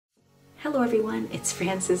Hello everyone, it's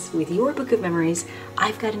Frances with Your Book of Memories.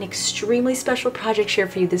 I've got an extremely special project share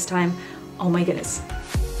for you this time. Oh my goodness.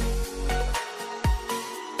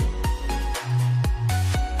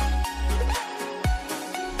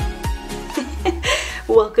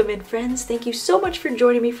 Welcome in, friends. Thank you so much for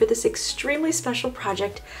joining me for this extremely special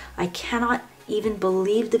project. I cannot even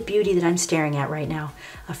believe the beauty that I'm staring at right now.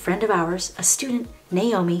 A friend of ours, a student,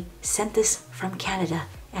 Naomi, sent this from Canada,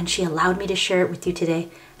 and she allowed me to share it with you today.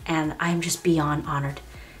 And I'm just beyond honored.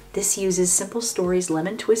 This uses Simple Stories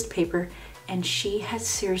lemon twist paper, and she has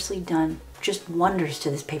seriously done just wonders to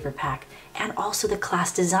this paper pack. And also the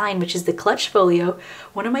class design, which is the clutch folio,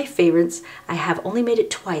 one of my favorites. I have only made it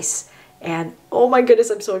twice, and oh my goodness,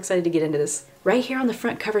 I'm so excited to get into this. Right here on the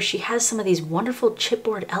front cover, she has some of these wonderful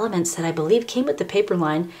chipboard elements that I believe came with the paper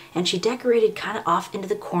line, and she decorated kind of off into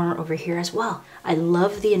the corner over here as well. I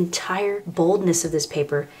love the entire boldness of this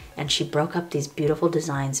paper, and she broke up these beautiful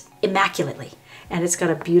designs immaculately. And it's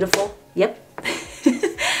got a beautiful, yep,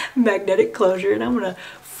 magnetic closure, and I'm gonna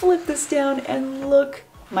flip this down and look.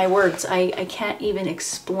 My words, I can't even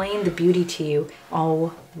explain the beauty to you.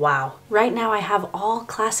 Oh, wow. Right now I have all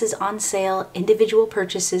classes on sale, individual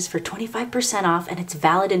purchases for 25% off, and it's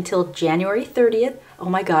valid until January 30th. Oh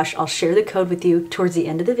my gosh, I'll share the code with you towards the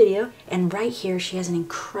end of the video. And right here, she has an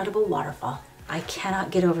incredible waterfall. I cannot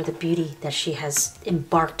get over the beauty that she has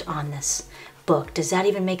embarked on this book. Does that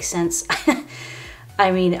even make sense?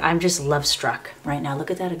 I mean, I'm just love struck right now. Look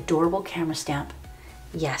at that adorable camera stamp.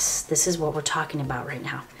 Yes, this is what we're talking about right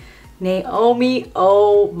now. Naomi,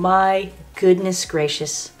 oh my goodness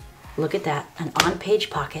gracious. Look at that, an on-page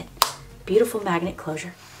pocket, beautiful magnet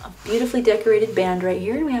closure, a beautifully decorated band right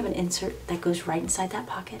here, and we have an insert that goes right inside that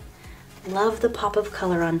pocket. Love the pop of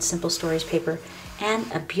color on Simple Stories paper,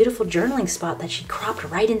 and a beautiful journaling spot that she cropped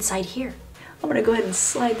right inside here. I'm gonna go ahead and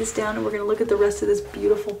slide this down, and we're gonna look at the rest of this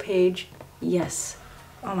beautiful page. Yes.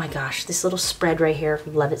 Oh my gosh, this little spread right here,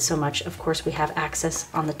 love it so much. Of course, we have access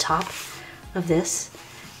on the top of this.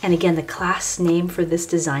 And again, the class name for this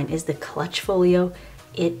design is the Clutch Folio.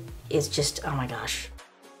 It is just, oh my gosh.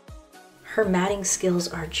 Her matting skills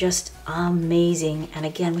are just amazing. And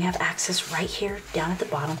again, we have access right here down at the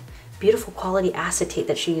bottom. Beautiful quality acetate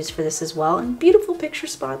that she used for this as well, and beautiful picture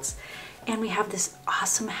spots. And we have this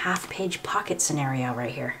awesome half-page pocket scenario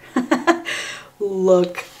right here.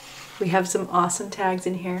 Look. We have some awesome tags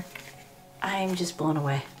in here. I'm just blown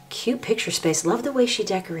away. Cute picture space. Love the way she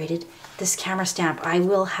decorated this camera stamp. I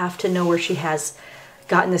will have to know where she has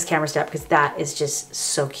gotten this camera stamp because that is just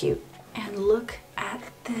so cute. And look at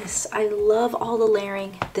this. I love all the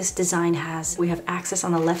layering this design has. We have access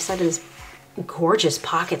on the left side of this gorgeous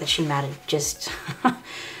pocket that she matted. Just,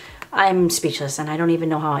 I'm speechless, and I don't even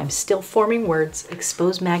know how I'm still forming words.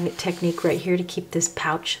 Exposed magnet technique right here to keep this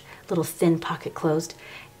pouch, little thin pocket closed.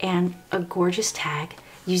 And a gorgeous tag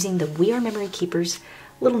using the We Are Memory Keepers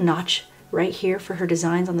little notch right here for her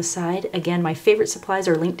designs on the side. Again, my favorite supplies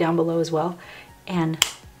are linked down below as well. And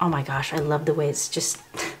oh my gosh, I love the way it's just,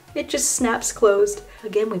 it just snaps closed.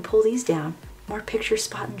 Again, we pull these down, more picture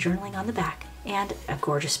spot and journaling on the back, and a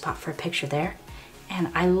gorgeous spot for a picture there. And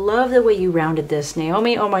I love the way you rounded this,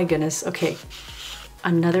 Naomi. Oh my goodness. Okay,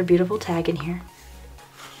 another beautiful tag in here.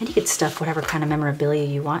 And you could stuff whatever kind of memorabilia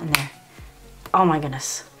you want in there. Oh my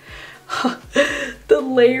goodness. The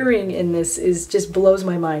layering in this is just blows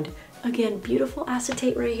my mind. Again, beautiful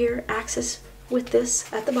acetate right here. Access with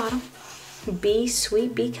this at the bottom. Be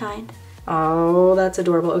sweet, be kind. Oh, that's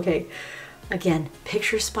adorable. Okay. Again,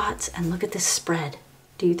 picture spots, and look at this spread.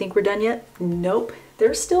 Do you think we're done yet? Nope.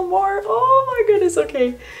 There's still more. Oh my goodness.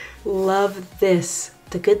 Okay. Love this.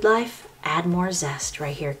 The Good Life. Add more zest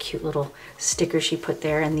right here. Cute little sticker she put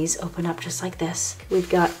there, and these open up just like this. We've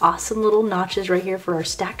got awesome little notches right here for our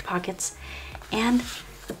stacked pockets, and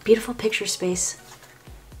a beautiful picture space.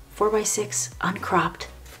 4x6 uncropped,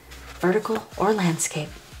 vertical or landscape.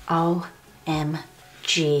 OMG.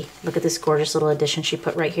 Look at this gorgeous little addition she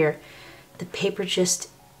put right here. The paper just,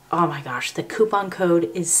 oh my gosh, the coupon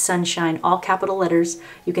code is Sunshine, all capital letters.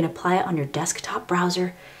 You can apply it on your desktop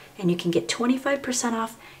browser, and you can get 25%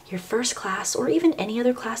 off your first class, or even any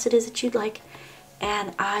other class it is that you'd like.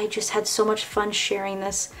 And I just had so much fun sharing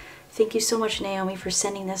this. Thank you so much, Naomi, for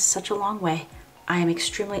sending this such a long way. I am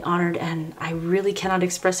extremely honored, and I really cannot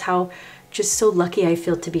express how just so lucky I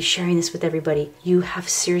feel to be sharing this with everybody. You have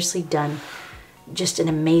seriously done just an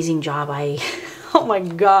amazing job. Oh my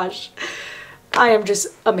gosh, I am just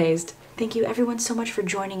amazed. Thank you everyone so much for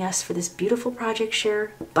joining us for this beautiful project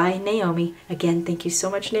share by Naomi. Again, thank you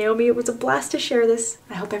so much, Naomi. It was a blast to share this.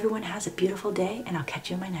 I hope everyone has a beautiful day, and I'll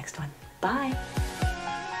catch you in my next one. Bye.